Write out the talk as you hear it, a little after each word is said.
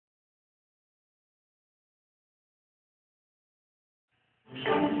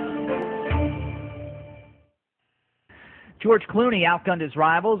George Clooney outgunned his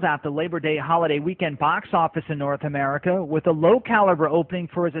rivals at the Labor Day holiday weekend box office in North America with a low-caliber opening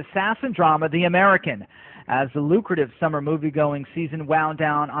for his assassin drama, The American. As the lucrative summer movie-going season wound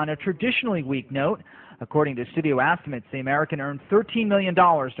down on a traditionally weak note, according to studio estimates, The American earned $13 million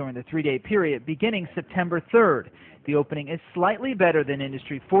during the three-day period beginning September 3rd. The opening is slightly better than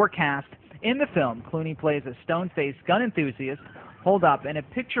industry forecast. In the film, Clooney plays a stone-faced gun enthusiast holed up in a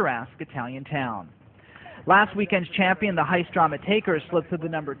picturesque Italian town. Last weekend's champion, the heist drama Taker, slipped to the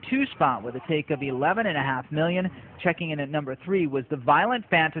number 2 spot with a take of $11.5 million. Checking in at number 3 was the violent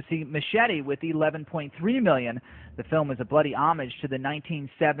fantasy Machete with $11.3 million. The film is a bloody homage to the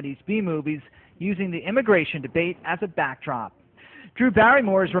 1970s B-movies, using the immigration debate as a backdrop. Drew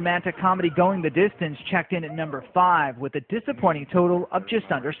Barrymore's romantic comedy Going the Distance checked in at number 5 with a disappointing total of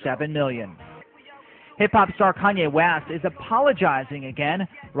just under $7 million. Hip-hop star Kanye West is apologizing again,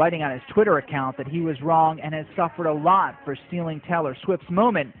 writing on his Twitter account that he was wrong and has suffered a lot for stealing Taylor Swift's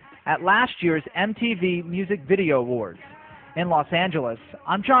moment at last year's MTV Music Video Awards. In Los Angeles,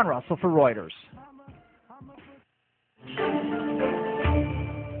 I'm John Russell for Reuters.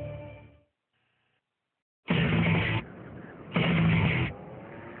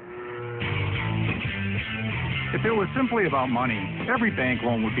 If it was simply about money, every bank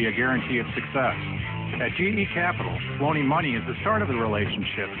loan would be a guarantee of success. At GE Capital, loaning money is the start of the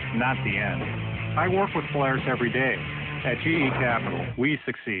relationship, not the end. I work with players every day. At GE Capital, we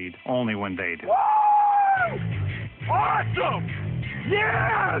succeed only when they do. Whoa! Awesome!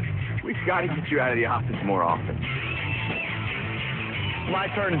 Yes! We've got to get you out of the office more often. My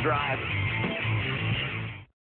turn to drive.